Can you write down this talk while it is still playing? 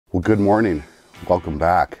Well, good morning. Welcome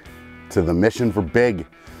back to the Mission for Big,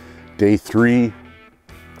 day 3.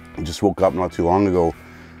 I just woke up not too long ago,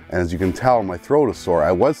 and as you can tell, my throat is sore.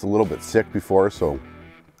 I was a little bit sick before, so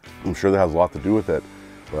I'm sure that has a lot to do with it.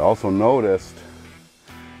 But I also noticed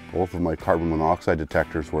both of my carbon monoxide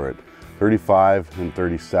detectors were at 35 and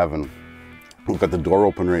 37. We've got the door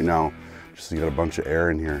open right now, just to get a bunch of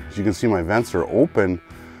air in here. As you can see, my vents are open,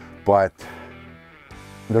 but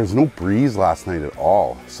there's no breeze last night at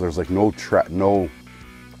all. So there's like no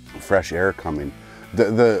fresh air coming.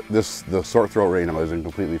 The sore throat right now isn't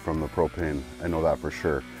completely from the propane. I know that for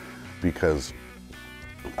sure, because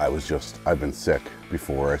I've been sick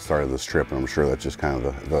before I started this trip, and I'm sure that's just kind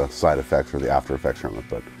of the side effects or the after effects from it.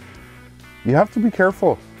 But you have to be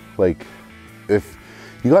careful. Like, if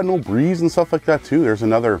you got no breeze and stuff like that too, there's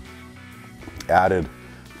another added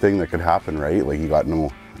thing that could happen, right? Like, you got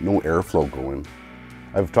no airflow going.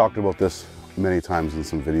 I've talked about this many times in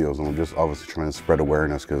some videos, and I'm just obviously trying to spread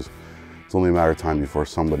awareness, because it's only a matter of time before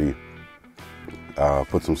somebody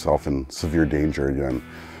puts himself in severe danger again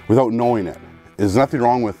without knowing it. There's nothing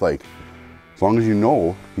wrong with, like, as long as you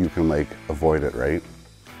know, you can like avoid it, right?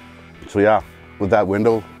 So yeah, with that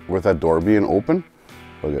window, with that door being open,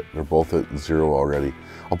 look at, they're both at 0 already.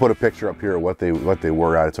 I'll put a picture up here of what they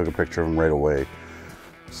were at. I took a picture of them right away.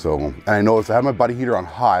 So, and I noticed I had my body heater on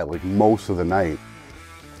high like most of the night,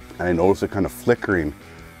 and I noticed it kind of flickering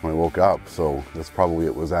when I woke up. So that's probably,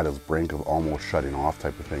 it was at its brink of almost shutting off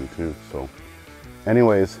type of thing too. So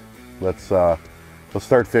anyways, let's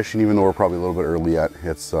start fishing, even though we're probably a little bit early yet.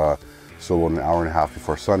 It's still about an hour and a half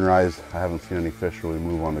before sunrise. I haven't seen any fish really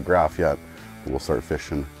move on the graph yet, but we'll start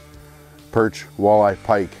fishing. Perch, walleye,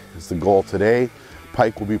 pike is the goal today.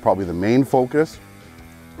 Pike will be probably the main focus,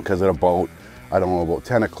 because at about, I don't know, about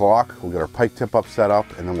 10 o'clock, we'll get our pike tip up set up,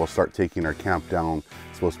 and then we'll start taking our camp down.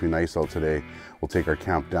 It's supposed to be nice out today. We'll take our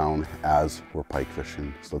camp down as we're pike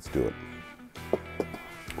fishing. So let's do it.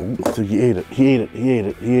 Oh, so he ate it, he ate it, he ate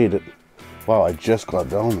it, he ate it. Wow, I just got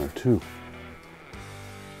down there too.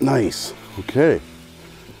 Nice, okay.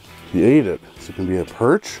 He ate it. So it can be a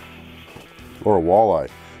perch or a walleye.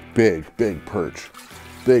 Big, big perch,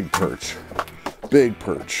 big perch, big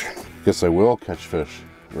perch. Guess I will catch fish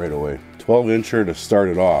right away. 12-incher to start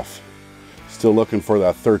it off. Still looking for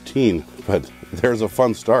that 13, but there's a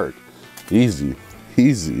fun start. Easy,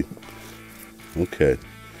 easy. Okay,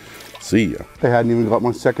 see ya. I hadn't even got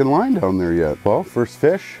my second line down there yet. Well, first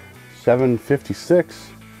fish,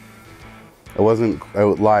 7:56. I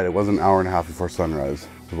lied, it wasn't an hour and a half before sunrise.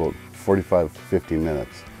 It's about 45, 50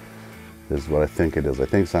 minutes is what I think it is. I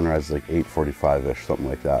think sunrise is like 8:45-ish, something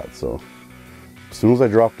like that. So as soon as I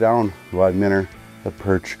dropped down, live minnow, that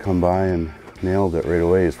perch come by and nailed it right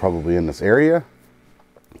away. He's probably in this area.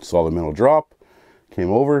 Saw the minnow drop,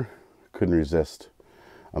 came over, couldn't resist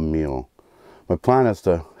a meal. My plan is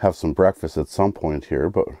to have some breakfast at some point here,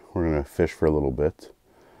 but we're gonna fish for a little bit.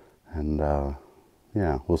 And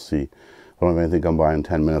yeah, we'll see. If I don't have anything come by in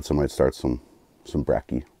 10 minutes, I might start some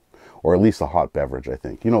brekkie, or at least a hot beverage, I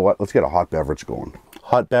think. You know what? Let's get a hot beverage going.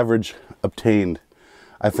 Hot beverage obtained.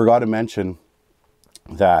 I forgot to mention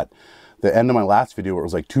that the end of my last video, where it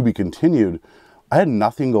was like to be continued, I had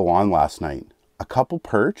nothing go on last night. A couple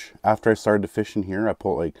perch after I started to fish in here. I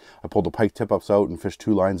pulled the pike tip ups out and fished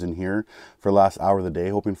 2 lines in here for the last hour of the day,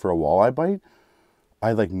 hoping for a walleye bite. I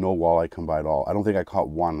had like no walleye come by at all. I don't think I caught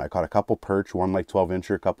one. I caught a couple perch, one like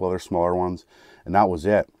 12-incher, a couple other smaller ones, and that was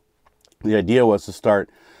it. The idea was to start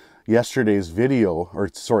yesterday's video, or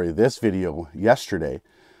sorry, this video yesterday,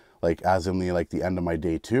 like as in the end of my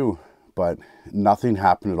day 2, but nothing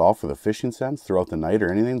happened at all for the fishing sense throughout the night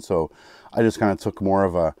or anything. So I just kind of took more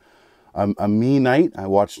of a me night. I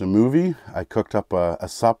watched a movie. I cooked up a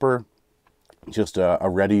supper, just a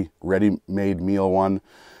ready-made meal one,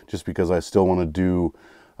 just because I still want to do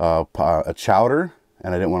a chowder,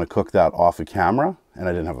 and I didn't want to cook that off of camera, and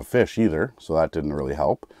I didn't have a fish either, so that didn't really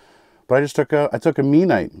help. But I just took a me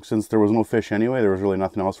night. Since there was no fish anyway, there was really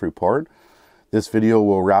nothing else to report. This video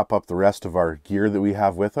will wrap up the rest of our gear that we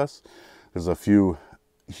have with us. There's a few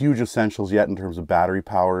huge essentials yet in terms of battery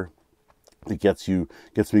power. It gets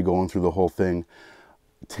me going through the whole thing.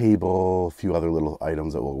 Table, a few other little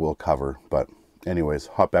items that we'll cover. But anyways,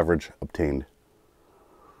 hot beverage obtained.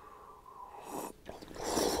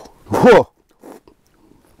 Whoa.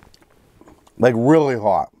 Like really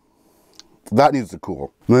hot. That needs to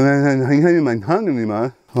cool. Well,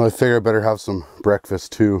 I figure I better have some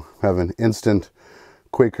breakfast too. Have an instant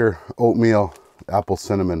Quaker oatmeal apple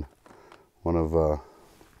cinnamon. One of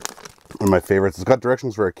my favorites. It's got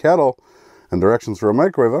directions for a kettle and directions for a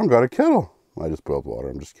microwave. I don't got a kettle. I just boiled water.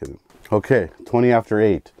 I'm just kidding. Okay, 20 after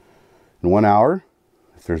 8. In 1 hour,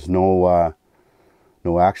 If there's no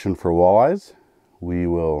action for walleyes, we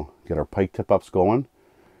will get our pike tip ups going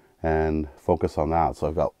and focus on that. So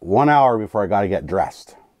I've got 1 hour before I got to get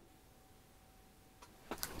dressed.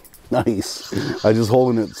 Nice. I just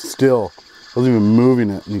holding it still. I wasn't even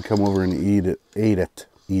moving it, and you come over and eat it. Ate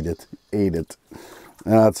it.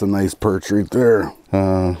 That's a nice perch right there.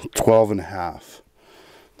 12 and a half.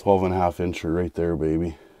 12 and a half incher right there,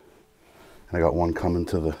 baby. And I got one coming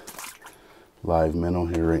to the live minnow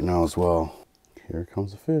here right now as well. Here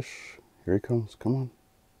comes the fish. Here he comes. Come on.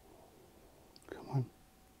 Come on.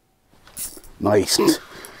 Nice.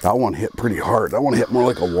 That one hit pretty hard. That one hit more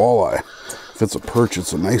like a walleye. If it's a perch,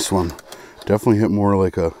 it's a nice one. Definitely hit more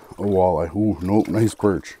like a walleye. Ooh, nope, nice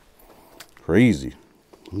perch. Crazy.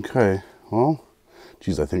 Okay, well,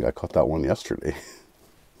 geez, I think I caught that one yesterday.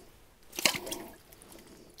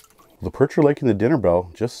 The perch are liking the dinner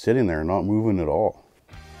bell, just sitting there, not moving at all.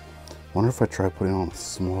 Wonder if I try putting on a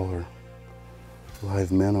smaller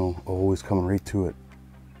live minnow. Oh, he's coming right to it.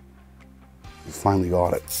 He finally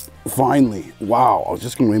got it. Finally. Wow, I was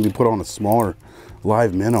just gonna maybe put on a smaller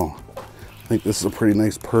live minnow. I think this is a pretty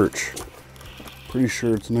nice perch. Pretty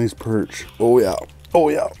sure it's a nice perch. Oh yeah, oh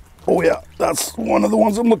yeah, oh yeah. That's one of the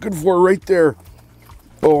ones I'm looking for right there.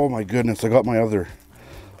 Oh my goodness, I got my other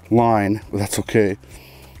line, but that's okay.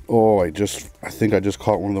 Oh, I think I just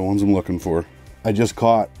caught one of the ones I'm looking for. I just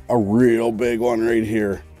caught a real big one right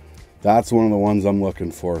here. That's one of the ones I'm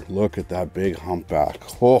looking for. Look at that big humpback.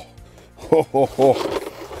 Oh, ho, ho, ho.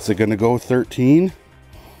 Is it gonna go 13?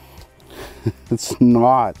 It's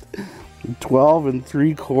not. 12 and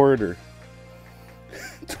 3/4.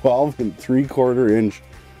 12 and 3/4 inch.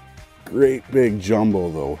 Great big jumbo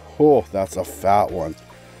though. Oh, that's a fat one.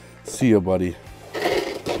 See ya, buddy.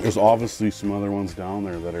 There's obviously some other ones down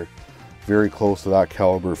there that are very close to that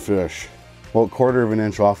caliber fish. Well, 1/4 of an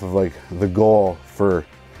inch off of like the goal for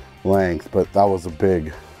length, but that was a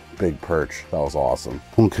big perch. That was awesome.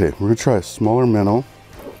 Okay, we're gonna try a smaller minnow.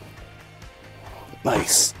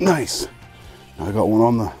 Nice, nice. I got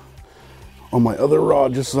one on my other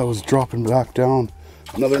rod just as I was dropping back down.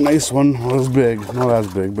 Another nice one. Not as big, not as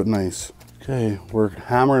big, but nice. Okay, we're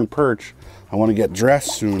hammering perch. I want to get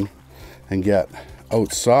dressed soon and get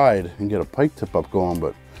outside and get a pike tip up going,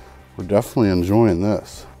 but we're definitely enjoying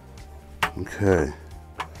this. Okay,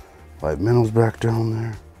 live minnows back down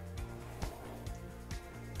there.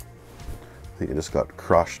 I think it just got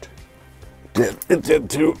crushed. It did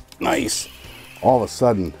too. Nice. All of a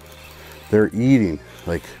sudden, they're eating.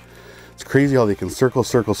 Like, it's crazy how they can circle,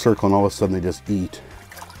 and all of a sudden they just eat.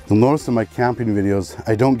 You'll notice in my camping videos,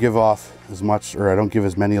 I don't give off as much, or I don't give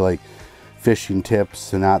as many like fishing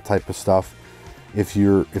tips and that type of stuff. If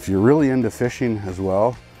you're really into fishing as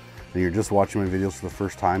well, and you're just watching my videos for the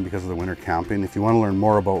first time because of the winter camping, if you want to learn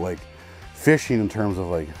more about like fishing in terms of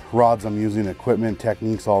like rods I'm using, equipment,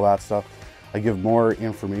 techniques, all that stuff, I give more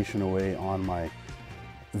information away on my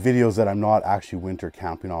videos that I'm not actually winter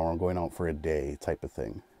camping on, or I'm going out for a day type of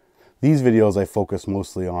thing. These videos I focus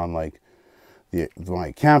mostly on like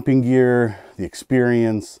my camping gear, the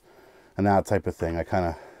experience, and that type of thing. I kind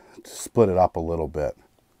of split it up a little bit.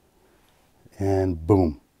 And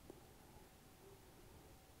boom.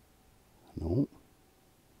 Nope.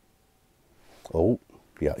 Oh,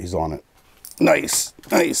 yeah, he's on it. Nice,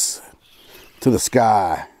 nice. To the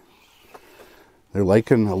sky. They're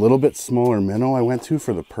liking a little bit smaller minnow I went to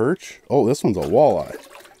for the perch. Oh, this one's a walleye.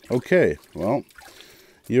 Okay, well,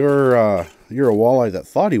 you're a walleye that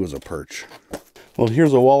thought he was a perch. Well,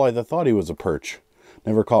 here's a walleye that thought he was a perch.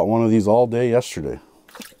 Never caught one of these all day yesterday.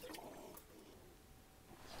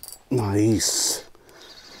 Nice.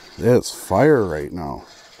 It's fire right now.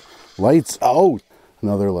 Lights out.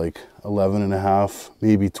 Another like 11 and a half,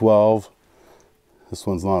 maybe 12. This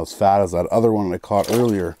one's not as fat as that other one I caught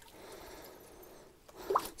earlier.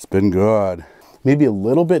 It's been good. Maybe a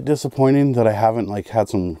little bit disappointing that I haven't like had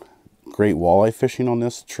some great walleye fishing on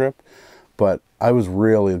this trip, but I was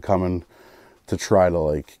really coming to try to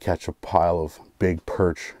like catch a pile of big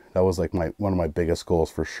perch. That was like one of my biggest goals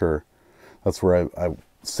for sure. That's where I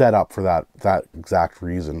set up for that exact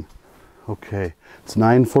reason. Okay, it's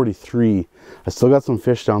 9:43. I still got some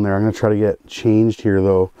fish down there. I'm gonna try to get changed here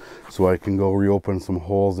though, so I can go reopen some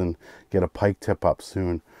holes and get a pike tip up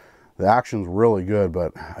soon. The action's really good,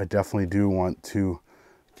 but I definitely do want to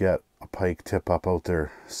get a pike tip up out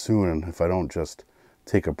there soon. And if I don't just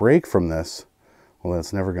take a break from this, well,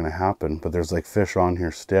 that's never gonna happen. But there's like fish on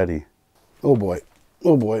here steady. Oh boy,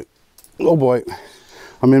 oh boy, oh boy.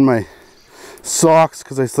 I'm in my socks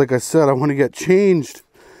because like I said, I want to get changed.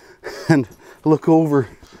 And look over,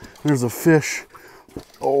 there's a fish.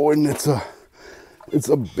 Oh, and it's a It's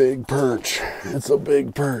a big perch. It's a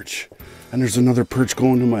big perch. And there's another perch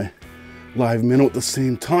going to my live minnow at the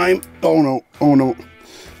same time. Oh no, oh no.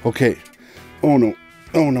 Okay. Oh no,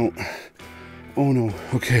 oh no. Oh no,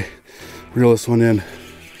 okay. Reel this one in.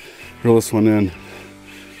 Reel this one in.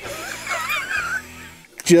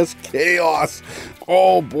 Just chaos.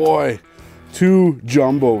 Oh boy. 2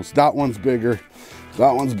 jumbos. That one's bigger.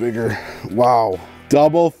 That one's bigger. Wow.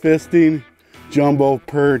 Double fisting jumbo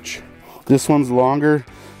perch. This one's longer,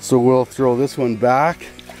 so we'll throw this one back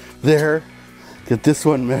there. Get this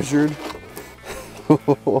one measured.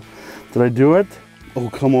 Did I do it? Oh,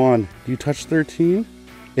 come on. Do you touch 13?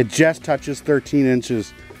 It just touches 13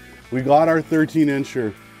 inches. We got our 13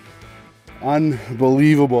 incher.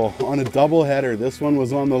 Unbelievable. On a double header. This one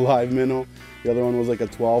was on the live minnow. The other one was like a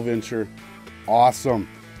 12 incher. Awesome.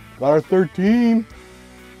 Got our 13.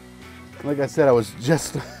 Like I said, I was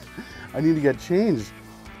just, I need to get changed.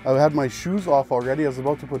 I had my shoes off already. I was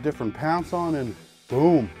about to put different pants on and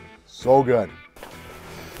boom. So good.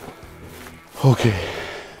 Okay.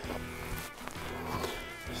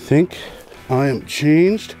 I think I am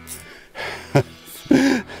changed.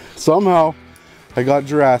 Somehow I got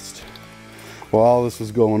dressed while this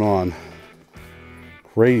was going on.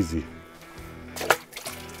 Crazy.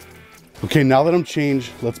 Okay, now that I'm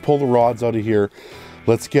changed, let's pull the rods out of here.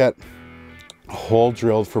 Let's get a hole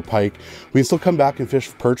drilled for pike. We can still come back and fish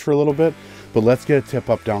perch for a little bit, but let's get a tip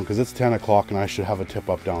up down because it's 10 o'clock and I should have a tip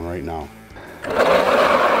up down right now.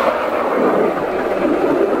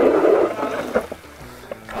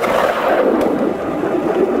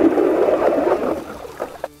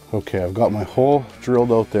 Okay, I've got my hole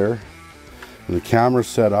drilled out there and the camera's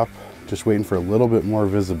set up, just waiting for a little bit more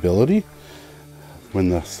visibility when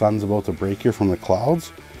the sun's about to break here from the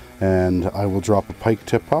clouds, and I will drop a pike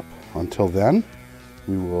tip up. Until then,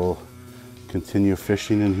 we will continue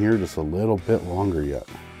fishing in here just a little bit longer yet.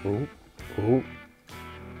 Oh, oh.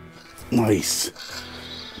 Nice.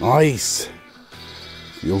 Nice.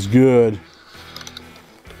 Feels good.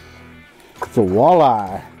 It's a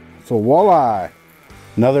walleye. It's a walleye.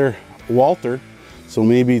 Another Walter. So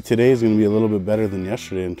maybe today is going to be a little bit better than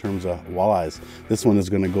yesterday in terms of walleyes. This one is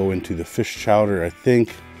going to go into the fish chowder, I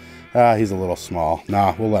think. He's a little small.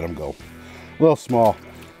 Nah, we'll let him go. A little small.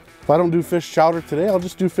 If I don't do fish chowder today, I'll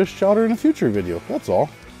just do fish chowder in a future video. That's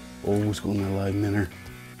all. Oh, what's going on my live minnow?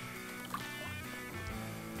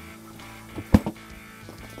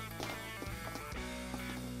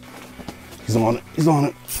 He's on it. He's on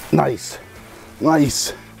it. Nice.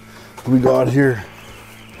 Nice. What do we got here?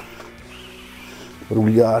 What do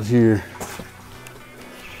we got here?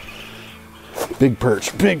 Big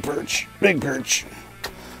perch, big perch, big perch.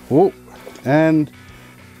 Whoa, and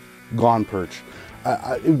gone perch.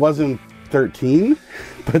 It wasn't 13,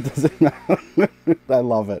 but it doesn't matter. I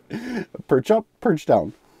love it. Perch up, perch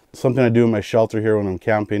down. Something I do in my shelter here when I'm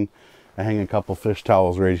camping. I hang a couple fish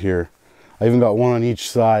towels right here. I even got one on each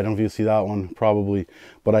side. I don't know if you see that one, probably.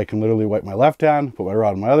 But I can literally wipe my left hand, put my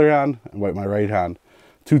rod in my other hand, and wipe my right hand.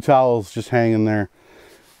 2 towels just hanging there.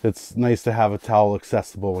 It's nice to have a towel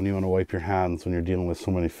accessible when you want to wipe your hands when you're dealing with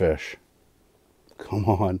so many fish. Come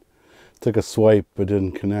on. Took a swipe but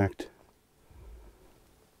didn't connect.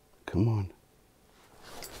 Come on.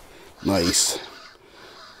 Nice.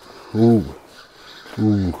 Ooh.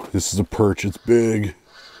 Ooh, this is a perch. It's big.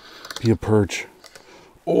 Be a perch.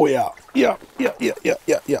 Oh yeah. Yeah.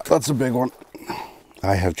 That's a big one.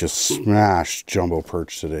 I have just smashed jumbo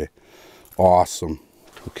perch today. Awesome.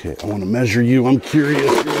 Okay, I want to measure you. I'm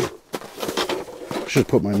curious. I should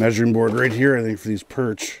put my measuring board right here, I think, for these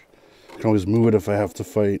perch. I can always move it if I have to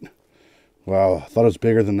fight. Wow, I thought it was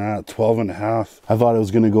bigger than that. 12 and a half. I thought it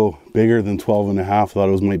was going to go bigger than 12 and a half. I thought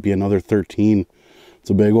it was might be another 13. It's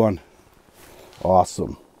a big one.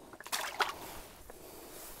 Awesome.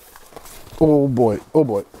 Oh boy, oh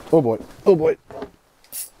boy, oh boy, oh boy.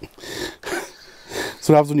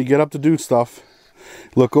 So what happens when you get up to do stuff.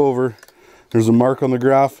 Look over. There's a mark on the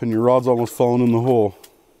graph and your rod's almost falling in the hole.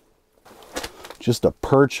 Just a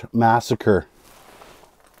perch massacre.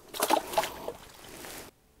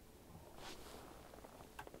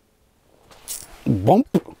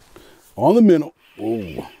 Bump on the minnow.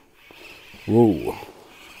 Whoa. Whoa.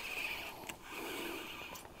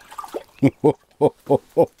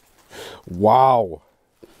 Wow.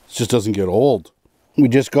 This just doesn't get old. We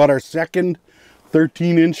just got our second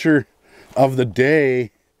 13-incher of the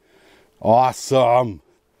day. Awesome.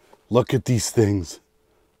 Look at these things.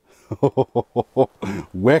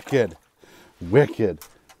 Wicked. Wicked.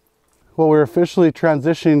 Well, we're officially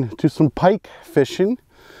transitioning to some pike fishing.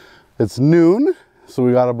 It's noon, so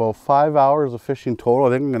we got about 5 hours of fishing total. I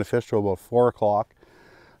think I'm going to fish till about 4 o'clock.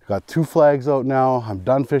 Got 2 flags out now. I'm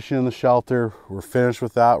done fishing in the shelter. We're finished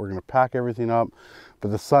with that. We're gonna pack everything up.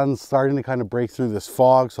 But the sun's starting to kind of break through this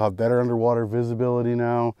fog, so I'll have better underwater visibility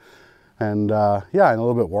now. And yeah, and a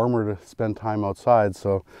little bit warmer to spend time outside.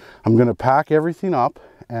 So I'm gonna pack everything up,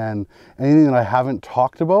 and anything that I haven't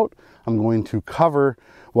talked about, I'm going to cover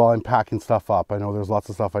while I'm packing stuff up. I know there's lots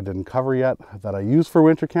of stuff I didn't cover yet that I use for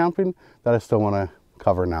winter camping that I still wanna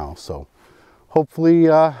cover now. So hopefully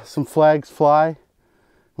some flags fly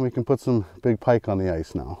and we can put some big pike on the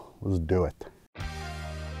ice now. Let's do it.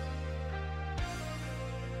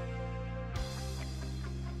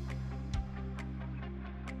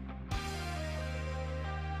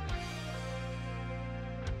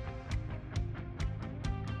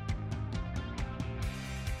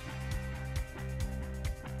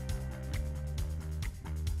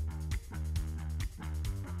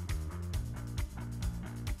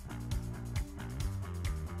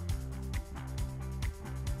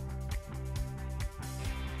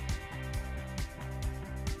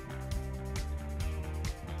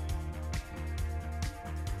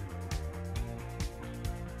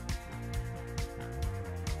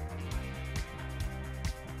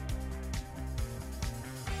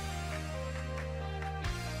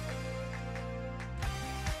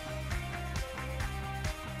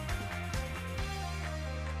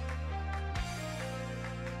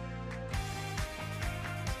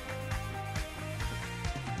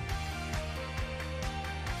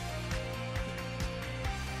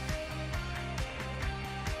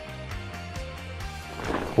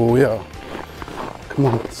 Oh yeah, come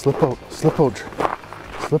on, slip out, slip out,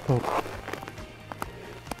 slip out.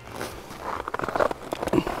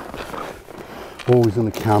 Oh, he's in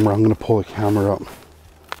the camera. I'm gonna pull the camera up.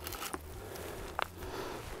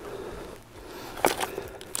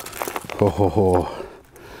 Oh, ho, ho.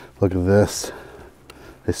 Look at this.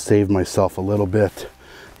 I saved myself a little bit.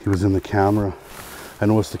 He was in the camera. I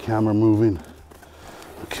noticed the camera moving.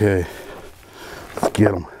 Okay, let's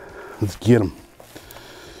get him. Let's get him.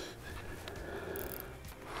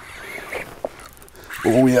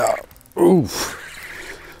 Oh yeah, oof,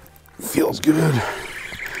 feels good.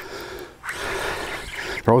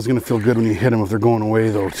 They're always gonna feel good when you hit them if they're going away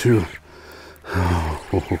though too.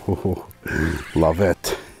 Oh, love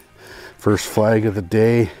it. First flag of the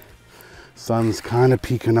day. Sun's kind of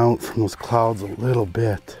peeking out from those clouds a little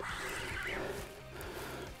bit.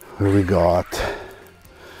 What do we got?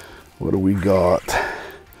 What do we got?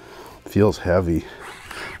 Feels heavy.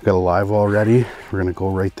 Got a live well ready. We're gonna go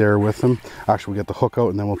right there with them. Actually, we get the hook out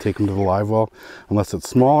and then we'll take them to the live well, unless it's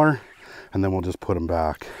smaller, and then we'll just put them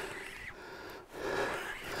back.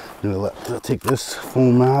 I'm gonna take this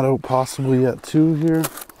foam mat out possibly yet too here,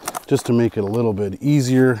 just to make it a little bit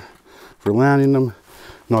easier for landing them.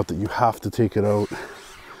 Not that you have to take it out.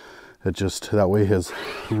 It just, that way his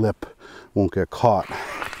lip won't get caught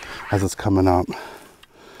as it's coming up.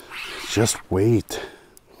 Just wait.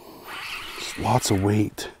 Lots of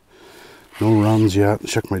weight. No runs yet.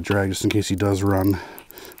 Check my drag just in case he does run. When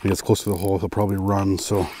he gets close to the hole, he'll probably run,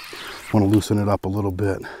 so I want to loosen it up a little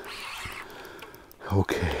bit.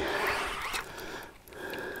 Okay.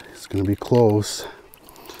 It's going to be close.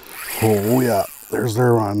 Oh yeah, there's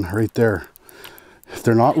their run right there. If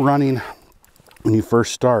they're not running when you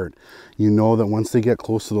first start, you know that once they get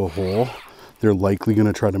close to the hole, they're likely going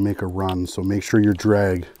to try to make a run. So make sure your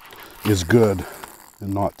drag is good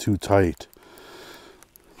and not too tight.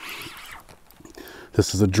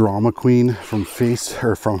 This is a Drama Queen from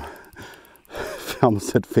I almost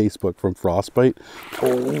said Facebook, from Frostbite.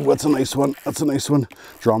 Oh, that's a nice one. That's a nice one.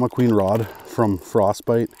 Drama Queen rod from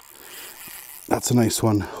Frostbite. That's a nice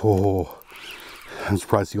one. Oh, I'm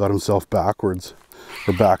surprised he got himself backwards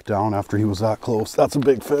or back down after he was that close. That's a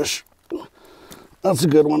big fish. That's a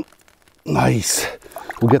good one. Nice.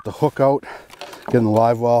 We'll get the hook out, get in the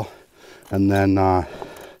live well, and then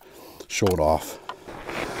show it off.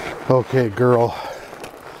 Okay, girl.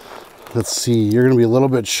 Let's see, you're gonna be a little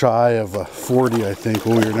bit shy of a 40, I think.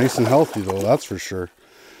 Oh, you're nice and healthy though, that's for sure.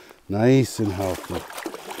 Nice and healthy.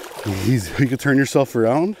 You could turn yourself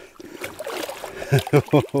around.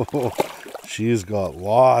 She's got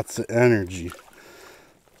lots of energy.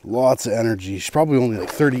 Lots of energy. She's probably only like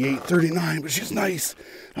 38, 39, but she's nice.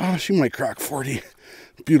 Oh, she might crack 40.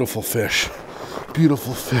 Beautiful fish.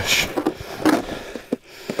 Beautiful fish.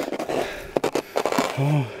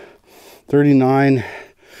 Oh, 39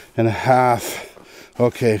 and a half.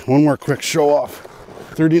 Okay, one more quick show off.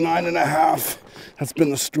 39 and a half. That's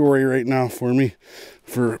been the story right now for me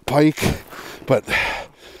for pike, but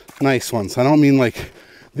nice ones. I don't mean like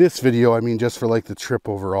this video, I mean just for like the trip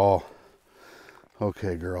overall.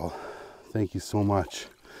 Okay, girl, thank you so much.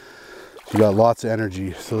 She got lots of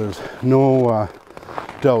energy, so there's no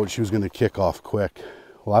doubt she was going to kick off quick.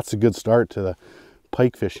 Well, that's a good start to the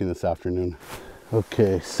pike fishing this afternoon.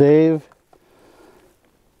 Okay, save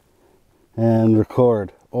and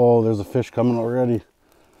record. Oh, there's a fish coming already. Am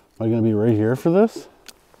I going to be right here for this?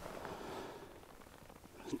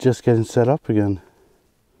 Just getting set up again.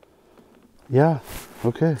 Yeah,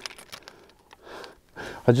 okay.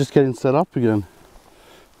 I'm just getting set up again.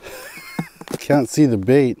 Can't see the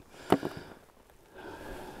bait.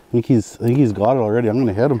 I think he's got it already. I'm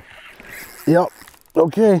gonna hit him. Yep,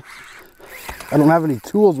 okay. I don't have any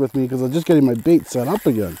tools with me because I'm just getting my bait set up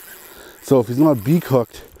again. So if he's not beak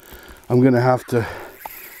hooked, I'm gonna have to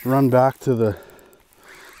run back to the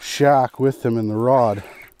shack with him in the rod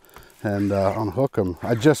and unhook him.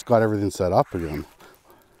 I just got everything set up again.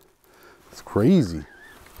 It's crazy.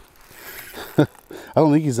 I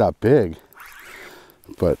don't think he's that big,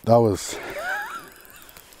 but that's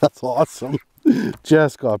awesome.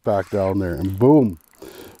 Just got back down there and boom,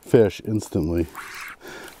 fish instantly.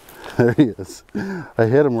 There he is. I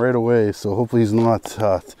hit him right away, so hopefully he's not,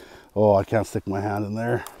 oh, I can't stick my hand in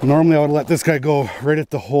there. Normally I would let this guy go right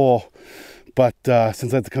at the hole, but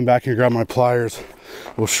since I have to come back here and grab my pliers,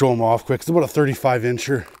 we'll show him off quick. It's about a 35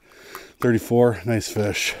 incher, 34, nice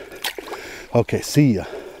fish. Okay, see ya.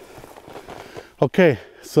 Okay,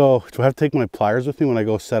 so do I have to take my pliers with me when I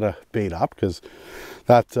go set a bait up? Because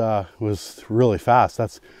that was really fast.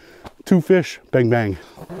 That's 2 fish, bang, bang.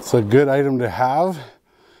 It's a good item to have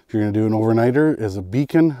if you're gonna do an overnighter, is a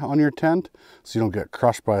beacon on your tent so you don't get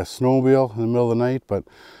crushed by a snowmobile in the middle of the night. But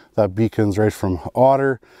that beacon's right from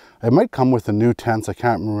Otter. It might come with the new tents, I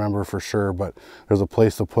can't remember for sure, but there's a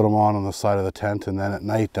place to put them on the side of the tent, and then at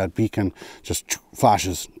night that beacon just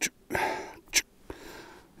flashes.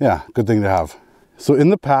 Yeah, good thing to have. So in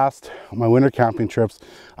the past, my winter camping trips,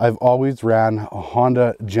 I've always ran a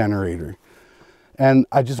Honda generator. And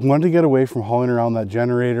I just wanted to get away from hauling around that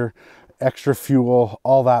generator, extra fuel,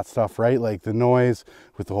 all that stuff, right? Like the noise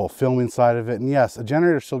with the whole filming side of it. And yes, a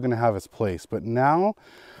generator's still gonna have its place, but now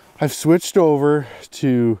I've switched over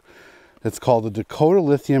to, it's called the Dakota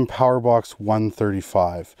Lithium Powerbox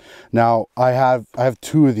 135. Now I have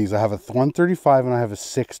 2 of these. I have a 135 and I have a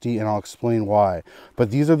 60, and I'll explain why.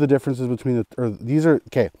 But these are the differences between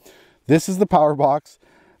okay, this is the Powerbox.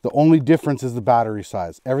 The only difference is the battery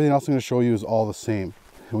size. Everything else I'm gonna show you is all the same.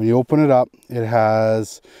 And when you open it up, it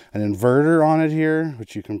has an inverter on it here,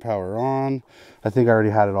 which you can power on. I think I already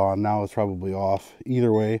had it on. Now it's probably off.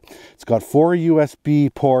 Either way, it's got 4 USB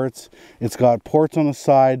ports. It's got ports on the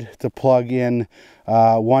side to plug in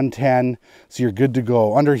 110. So you're good to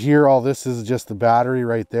go. Under here, all this is just the battery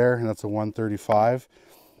right there, and that's a 135.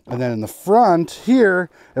 And then in the front here,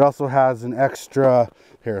 it also has an extra,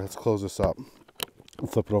 here, let's close this up. I'll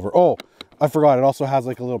flip it over. Oh, I forgot, it also has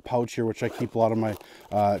like a little pouch here, which I keep a lot of my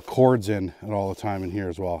cords in at all the time in here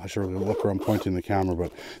as well. I should really look where I'm pointing the camera,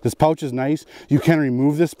 but this pouch is nice. You can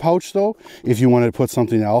remove this pouch though, if you wanted to put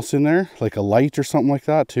something else in there, like a light or something like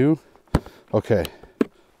that too. Okay,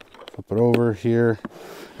 flip it over here.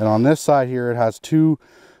 And on this side here, it has 2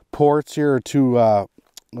 ports here, or 2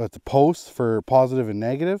 with the posts for positive and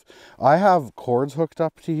negative. I have cords hooked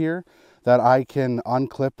up to here that I can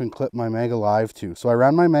unclip and clip my Mega Live to. So I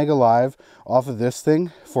ran my Mega Live off of this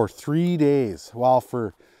thing for 3 days. Well,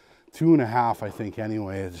 for 2.5, I think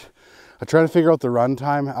anyway. I tried to figure out the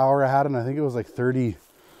runtime hour I had, and I think it was like 32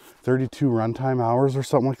 runtime hours or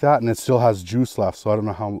something like that, and it still has juice left, so I don't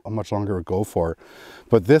know how much longer it would go for.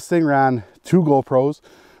 But this thing ran 2 GoPros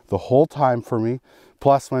the whole time for me,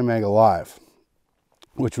 plus my Mega Live,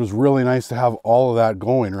 which was really nice to have all of that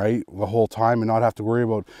going, right, the whole time and not have to worry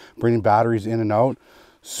about bringing batteries in and out.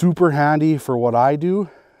 Super handy for what I do.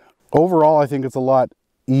 Overall, I think it's a lot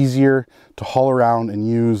easier to haul around and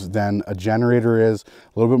use than a generator is.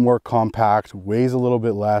 A little bit more compact, weighs a little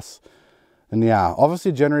bit less. And yeah,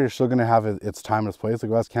 obviously a generator is still going to have its time and its place. Like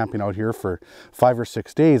if I was camping out here for 5 or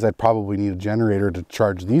 6 days, I'd probably need a generator to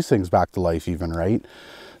charge these things back to life even, right?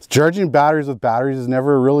 Charging batteries with batteries is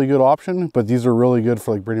never a really good option, but these are really good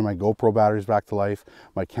for like bringing my GoPro batteries back to life,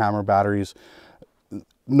 my camera batteries.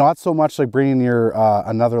 Not so much like bringing your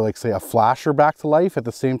another, like say a flasher back to life. At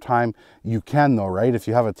the same time, you can though, right? If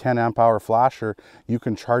you have a 10 amp hour flasher, you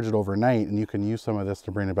can charge it overnight and you can use some of this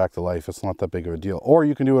to bring it back to life. It's not that big of a deal. Or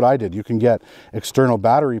you can do what I did. You can get external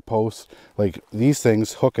battery posts like these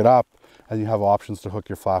things, hook it up, and you have options to hook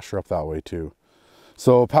your flasher up that way too.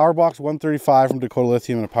 So Powerbox 135 from Dakota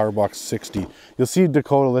Lithium and a Powerbox 60. You'll see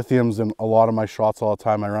Dakota Lithiums in a lot of my shots all the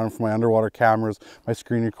time. I run them for my underwater cameras, my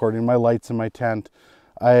screen recording, my lights in my tent.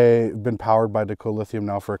 I've been powered by Dakota Lithium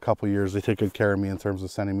now for a couple years. They take good care of me in terms of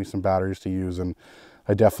sending me some batteries to use, and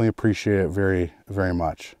I definitely appreciate it very, very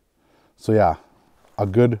much. So yeah, a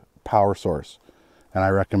good power source, and I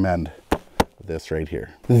recommend this right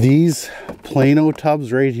here. These Plano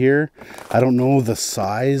tubs right here, I don't know the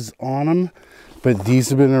size on them, but these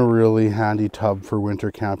have been a really handy tub for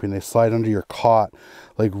winter camping. They slide under your cot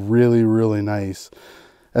like really, really nice.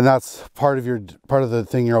 And that's part of the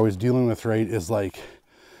thing you're always dealing with, right? Is like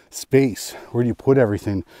space. Where do you put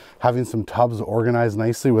everything? Having some tubs organized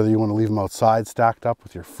nicely, whether you want to leave them outside stacked up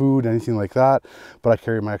with your food, anything like that. But I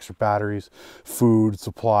carry my extra batteries, food,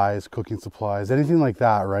 supplies, cooking supplies, anything like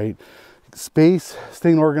that, right? Space,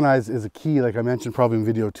 staying organized is a key, like I mentioned probably in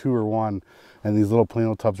video 2 or 1. And these little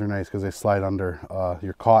Plano tubs are nice because they slide under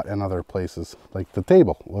your cot and other places, like the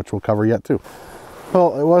table, which we'll cover yet too.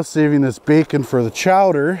 Well, I was saving this bacon for the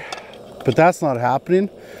chowder, but that's not happening.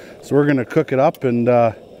 So we're gonna cook it up and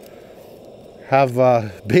have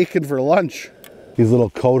bacon for lunch. These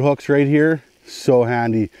little coat hooks right here, so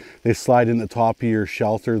handy. They slide in the top of your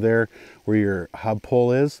shelter there where your hub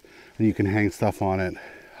pole is, and you can hang stuff on it.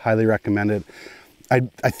 Highly recommend it. I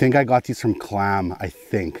think I got these from Clam, I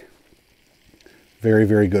think. Very,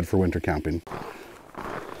 very good for winter camping.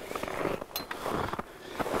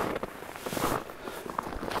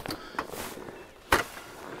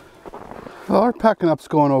 Well, our packing up's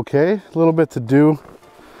going okay. A little bit to do,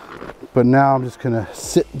 but now I'm just gonna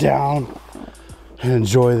sit down and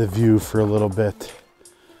enjoy the view for a little bit.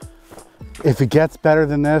 If it gets better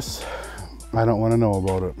than this, I don't want to know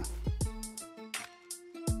about it.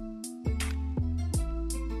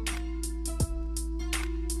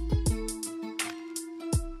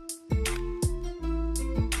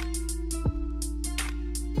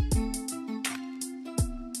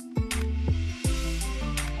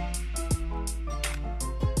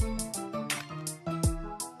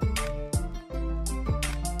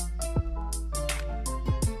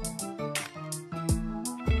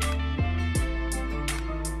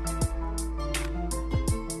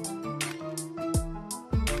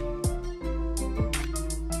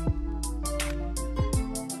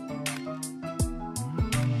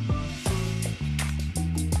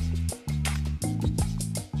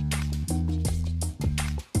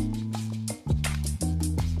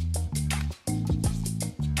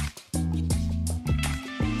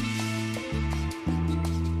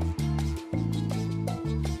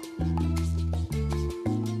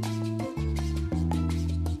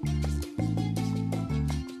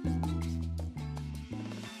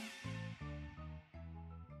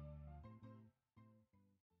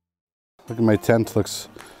 Look at my tent, looks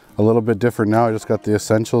a little bit different now. I just got the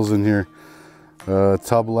essentials in here.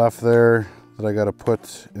 Tub left there that I got to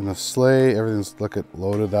put in a sleigh. Everything's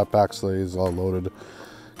loaded. That back sleigh is all loaded.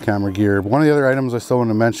 Camera gear. But one of the other items I still want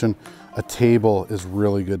to mention, a table is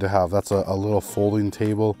really good to have. That's a little folding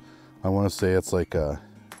table. I want to say it's like a,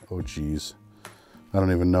 oh geez, I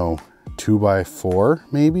don't even know,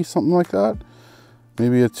 2x4 maybe, something like that.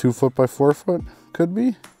 Maybe a 2 foot by 4 foot, could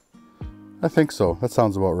be. I think so, that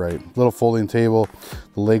sounds about right. Little folding table,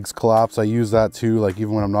 the legs collapse. I use that too, like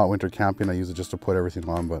even when I'm not winter camping, I use it just to put everything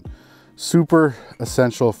on, but super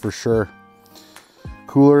essential for sure.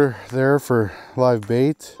 Cooler there for live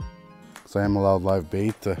bait, because I am allowed live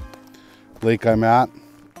bait. The lake I'm at,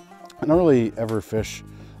 I don't really ever fish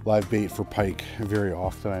live bait for pike very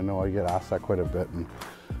often. I know I get asked that quite a bit, and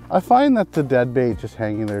I find that the dead bait just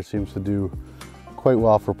hanging there seems to do quite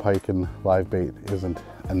well for pike, and live bait isn't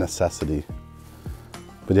a necessity.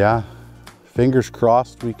 But yeah, fingers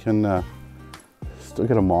crossed we can still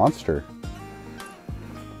get a monster.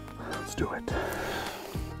 Let's do it.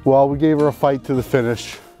 Well, we gave her a fight to the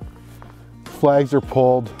finish. Flags are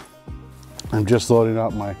pulled. I'm just loading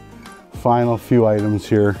up my final few items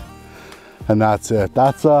here, and that's it.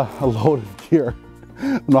 That's a load of gear.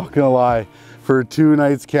 I'm not gonna lie. For 2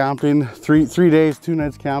 nights camping, three days, 2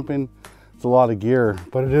 nights camping, it's a lot of gear,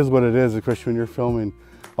 but it is what it is, especially when you're filming.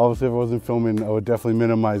 Obviously, if I wasn't filming, I would definitely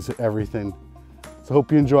minimize everything. So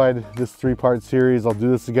hope you enjoyed this 3-part series. I'll do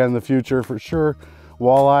this again in the future for sure.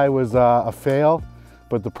 Walleye was a fail,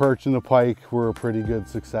 but the perch and the pike were a pretty good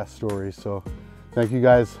success story. So thank you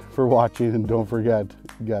guys for watching, and don't forget,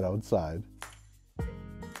 get outside.